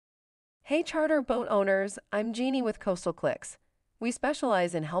Hey, charter boat owners, I'm Jeannie with Coastal Clicks. We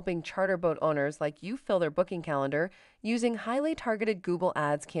specialize in helping charter boat owners like you fill their booking calendar using highly targeted Google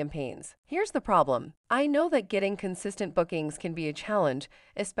Ads campaigns. Here's the problem. I know that getting consistent bookings can be a challenge,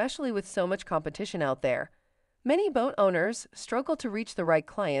 especially with so much competition out there. Many boat owners struggle to reach the right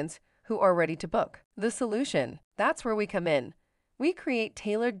clients who are ready to book. The solution, that's where we come in. We create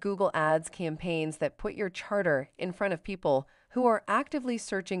tailored Google Ads campaigns that put your charter in front of people who are actively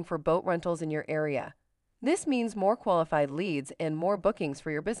searching for boat rentals in your area. This means more qualified leads and more bookings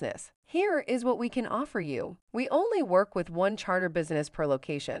for your business. Here is what we can offer you. We only work with one charter business per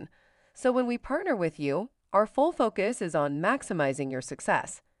location. So when we partner with you, our full focus is on maximizing your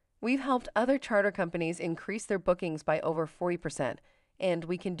success. We've helped other charter companies increase their bookings by over 40%, and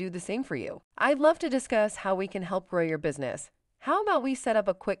we can do the same for you. I'd love to discuss how we can help grow your business. How about we set up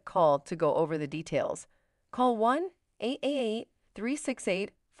a quick call to go over the details? Call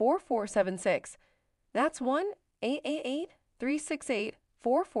 1-888-368-4476. That's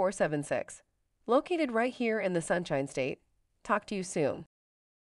 1-888-368-4476. Located right here in the Sunshine State. Talk to you soon.